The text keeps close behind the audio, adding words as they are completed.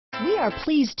We are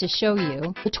pleased to show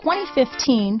you the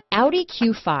 2015 Audi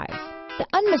Q5. The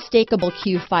unmistakable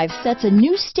Q5 sets a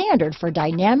new standard for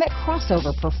dynamic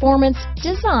crossover performance,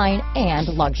 design, and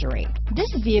luxury.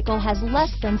 This vehicle has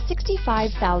less than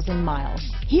 65,000 miles.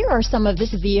 Here are some of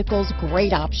this vehicle's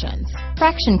great options: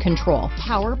 traction control,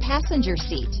 power passenger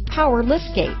seat, power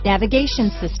liftgate,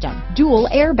 navigation system, dual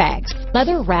airbags,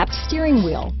 leather-wrapped steering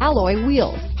wheel, alloy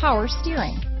wheels, power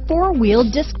steering, four-wheel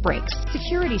disc brakes,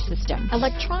 security system,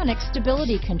 electronic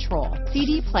stability control,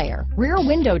 CD player, rear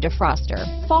window defroster,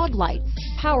 fog lights,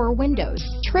 power windows,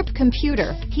 trip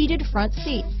computer, heated front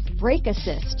seats, brake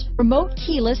assist, remote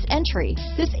keyless entry.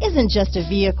 This isn't just a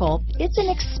vehicle, it's an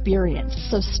experience.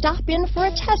 So stop in for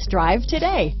a test drive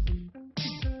today.